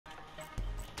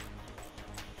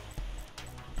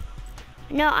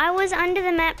No, I was under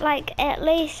the map like at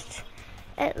least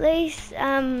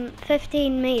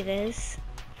 15 meters.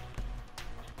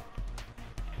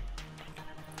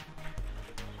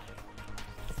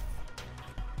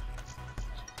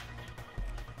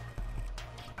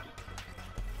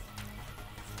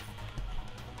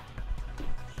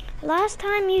 Last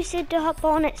time you said to hop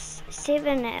on at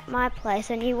 7 at my place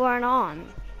and you weren't on.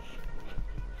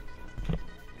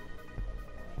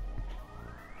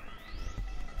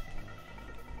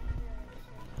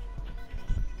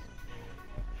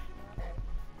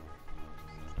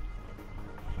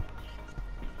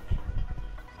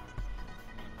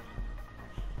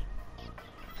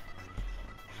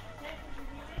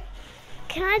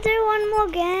 Can I do one more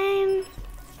game?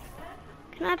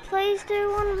 Can I please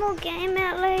do one more game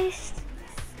at least?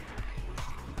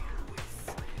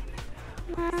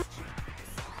 No.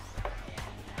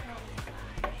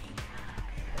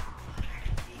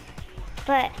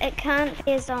 But it can't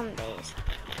be zombies.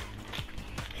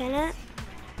 Can it?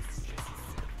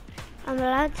 I'm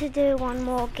allowed to do one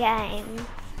more game.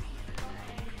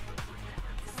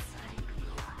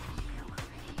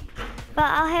 But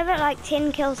I'll have it like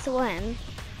 10 kills to win.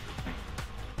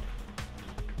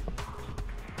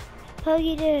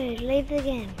 Poggy dude, leave the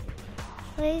game.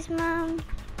 Please, Mum.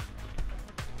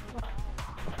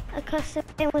 A custom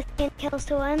game with 10 kills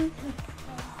to win.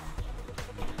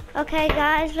 Okay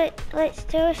guys, let's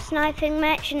do a sniping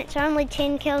match and it's only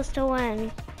 10 kills to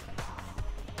win.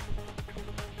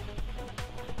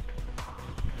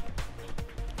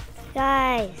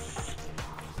 Guys.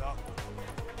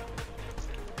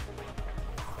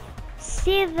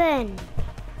 7.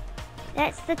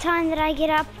 That's the time that I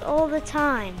get up all the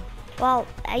time. Well,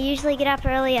 I usually get up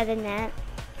earlier than that.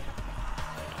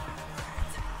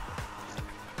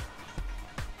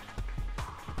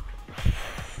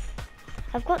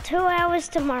 I've got 2 hours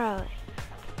tomorrow.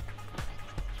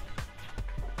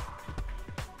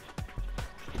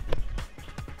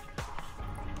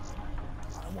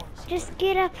 Just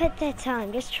get up at that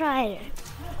time, just try it.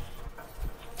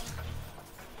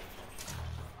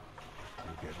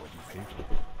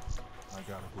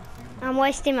 I'm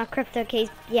wasting my crypto keys.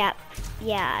 Yeah,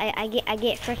 I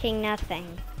get freaking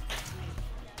nothing.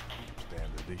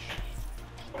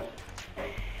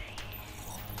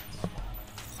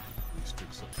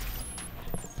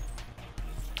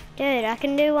 Dude, I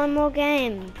can do one more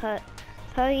game,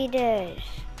 Poggy dude.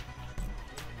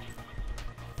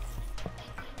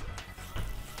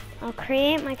 I'll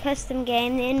create my custom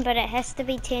game then, but it has to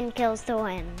be 10 kills to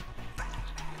win.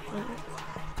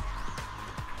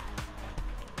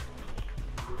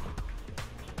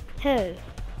 Who?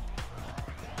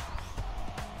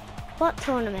 What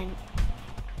tournament?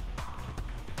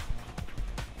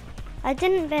 I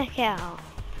didn't back out.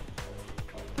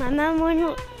 My mum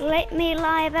wouldn't let me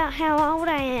lie about how old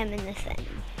I am in the thing.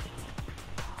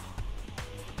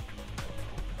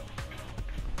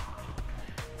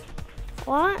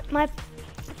 What?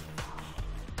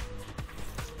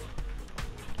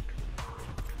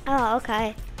 Oh,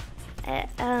 okay.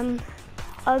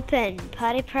 Open.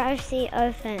 Party privacy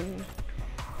open.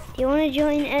 Do you want to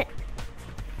join it?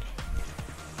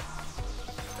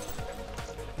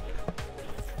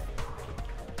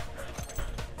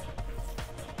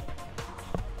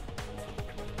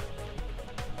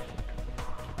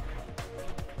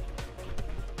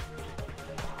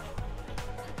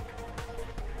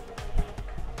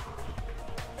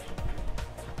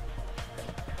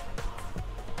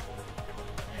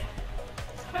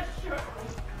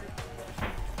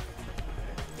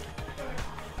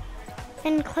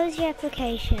 And close your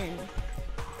application.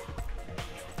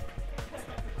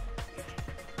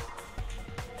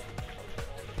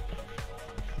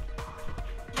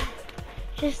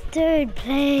 Just dude,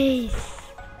 please.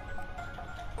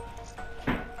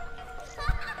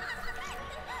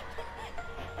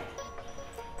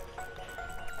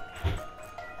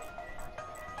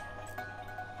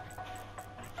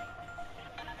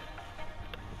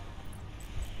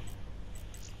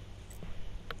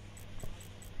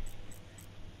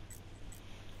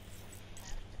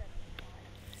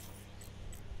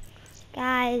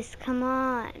 Guys, come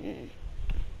on.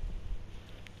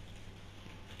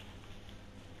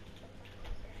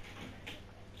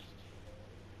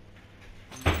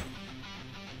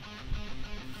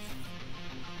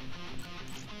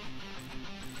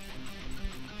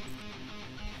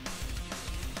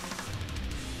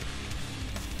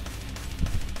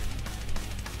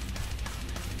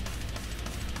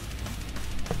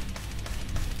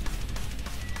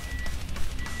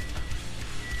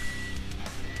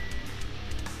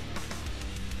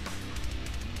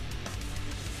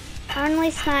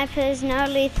 Only snipers, no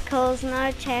lethals,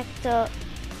 no tactical.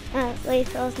 At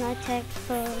least those no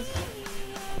textbooks.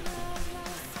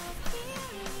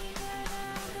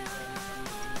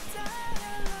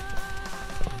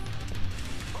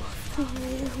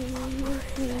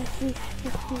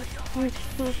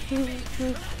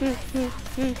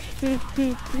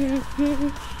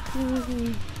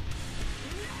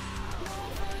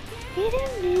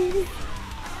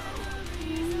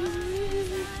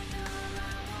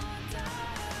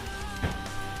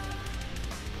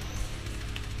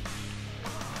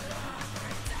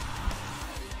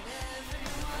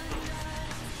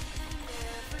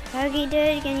 Hoagie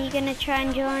dude, are you gonna try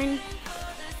and join?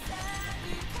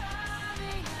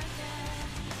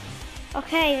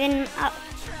 Okay, then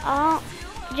I'll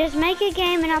just make a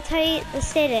game and I'll tell you the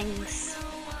settings.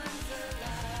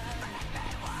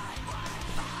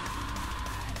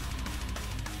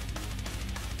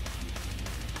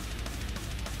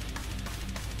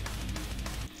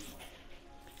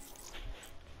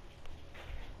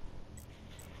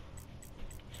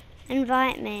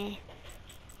 Invite me.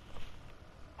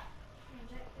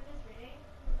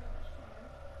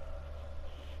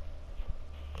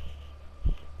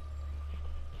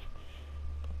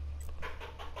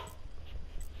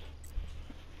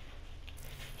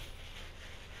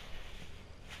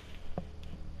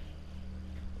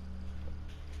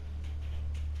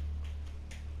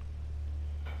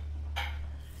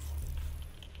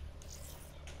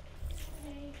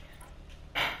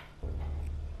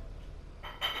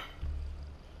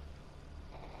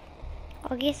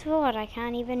 Well, guess what? I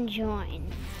can't even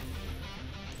join.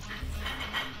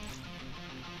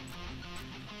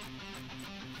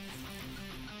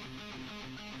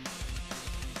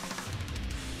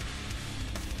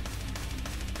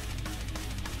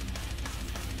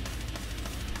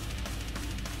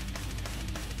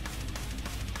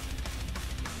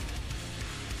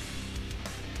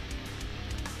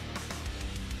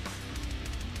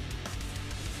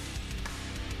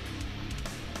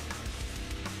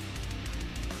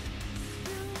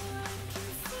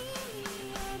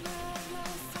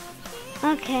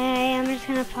 Okay, I'm just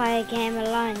gonna play a game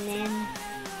alone then.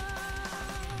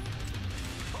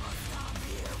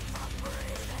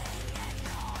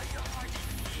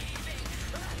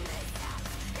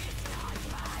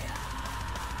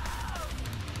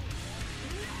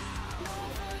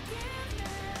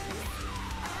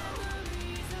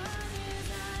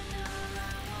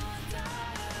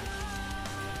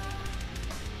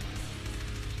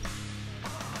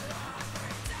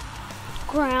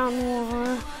 Ground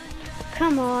War.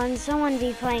 Come on, someone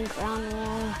be playing Ground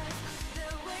War.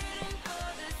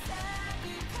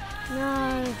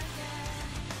 No.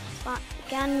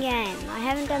 Gun game. I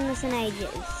haven't done this in ages.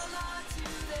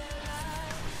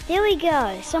 There we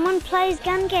go. Someone plays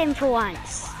gun game for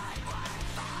once.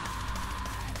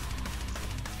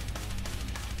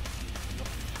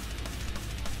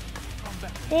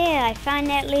 There, I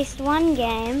found at least one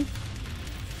game.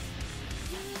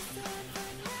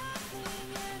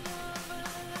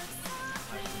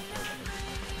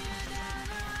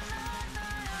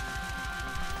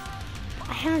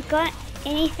 I haven't got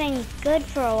anything good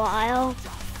for a while.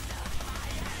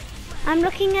 I'm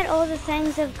looking at all the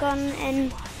things I've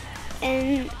gotten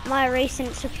in my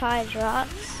recent supply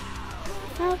drops.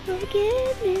 Oh,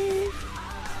 forgiveness.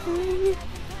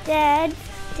 Dad,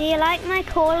 do you like my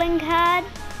calling card?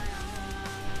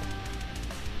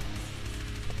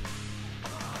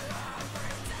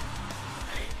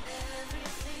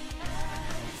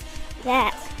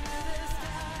 That.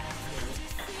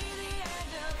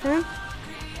 Huh?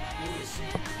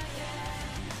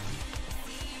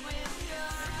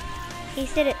 He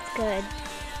said it's good.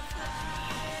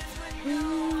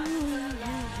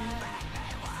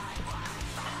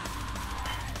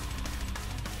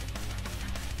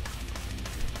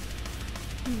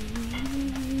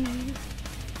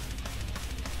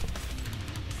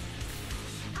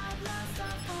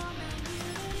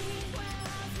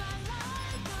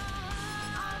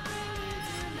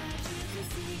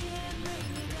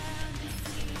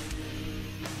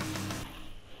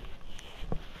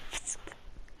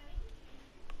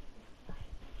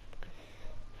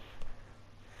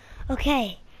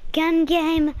 Okay, gun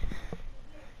game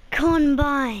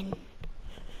combine.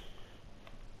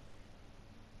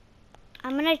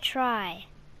 I'm gonna try.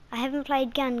 I haven't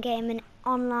played gun game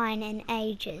online in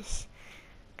ages.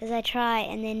 Because I try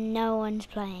and then no one's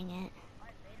playing it.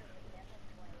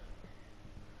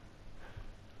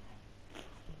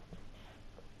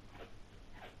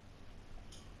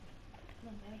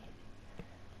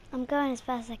 I'm going as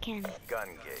fast as I can. Gun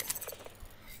game.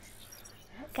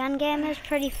 Gun game is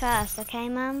pretty fast, okay,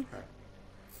 Mum?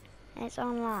 It's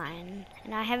online,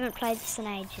 and I haven't played this in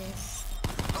ages.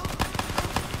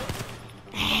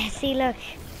 See, look,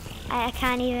 I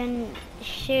can't even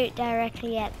shoot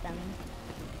directly at them.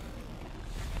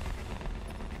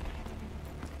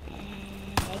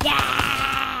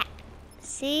 Yeah!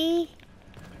 See?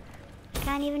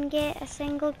 Can't even get a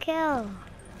single kill.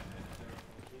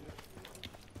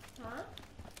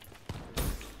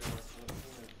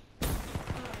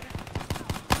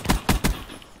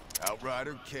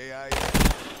 Outrider KIA.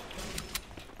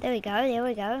 There we go, there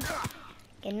we go.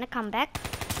 Getting a comeback.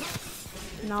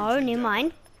 No, never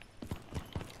mind.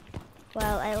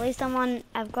 Well, at least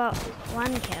I've got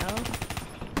one kill.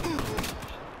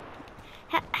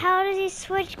 How does he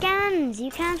switch guns?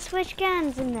 You can't switch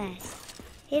guns in this.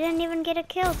 He didn't even get a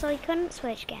kill, so he couldn't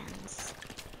switch guns.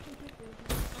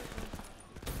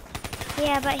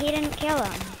 Yeah, but he didn't kill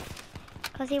him.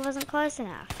 Because he wasn't close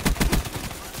enough.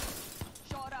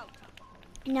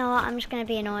 You know what, I'm just going to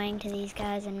be annoying to these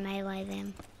guys and melee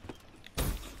them.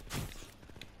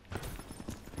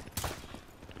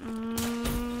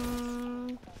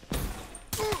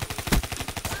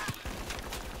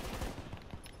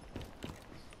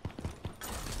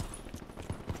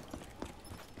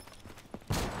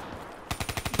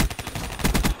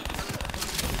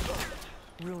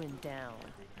 Ruin down.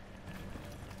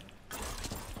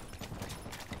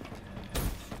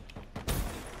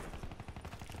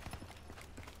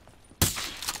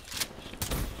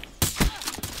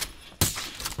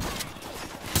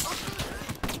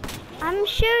 I'm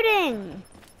shooting!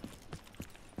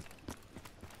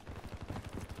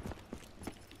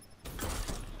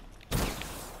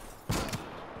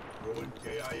 Ruin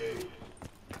KIA.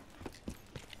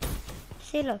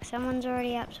 See, look, someone's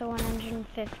already up to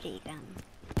 150 gun.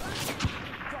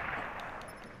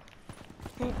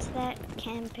 It's that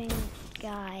camping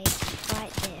guy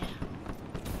right there.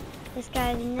 This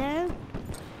guy's new.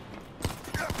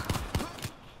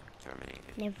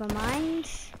 Terminated. Never mind.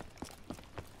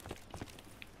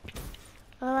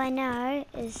 All I know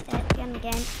is that gun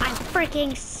again. I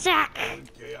freaking suck! Ruin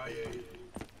KIA.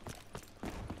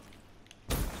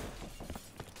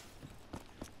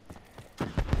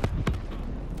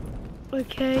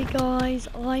 Okay guys,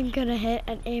 I'm gonna hit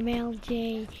an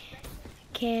MLG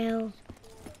kill.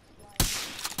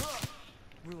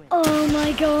 Ruin. Oh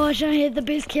my gosh, I hit the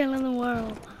best kill in the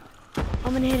world.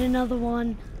 I'm gonna hit another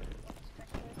one.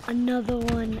 Another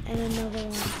one and another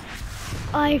one.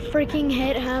 I freaking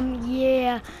hit him,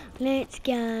 yeah. Let's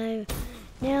go.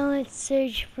 Now let's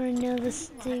search for another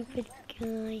stupid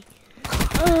guy.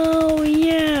 Oh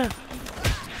yeah.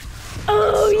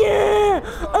 Oh yeah!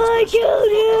 I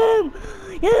killed him!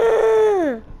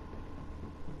 Yeah!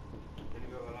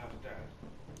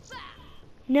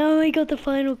 No, I got the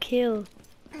final kill.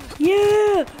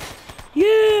 Yeah!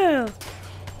 Yeah!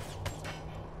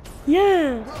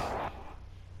 Yeah!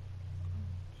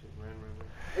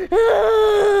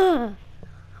 Ah!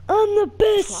 I'm the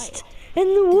best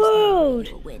in the world!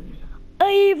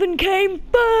 I even came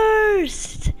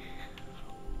first!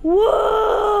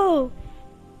 Whoa!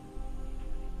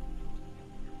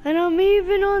 And I'm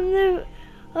even in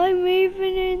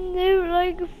the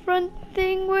like front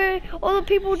thing where all the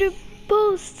people do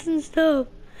posts and stuff.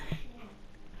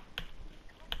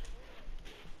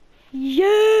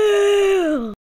 Yeah!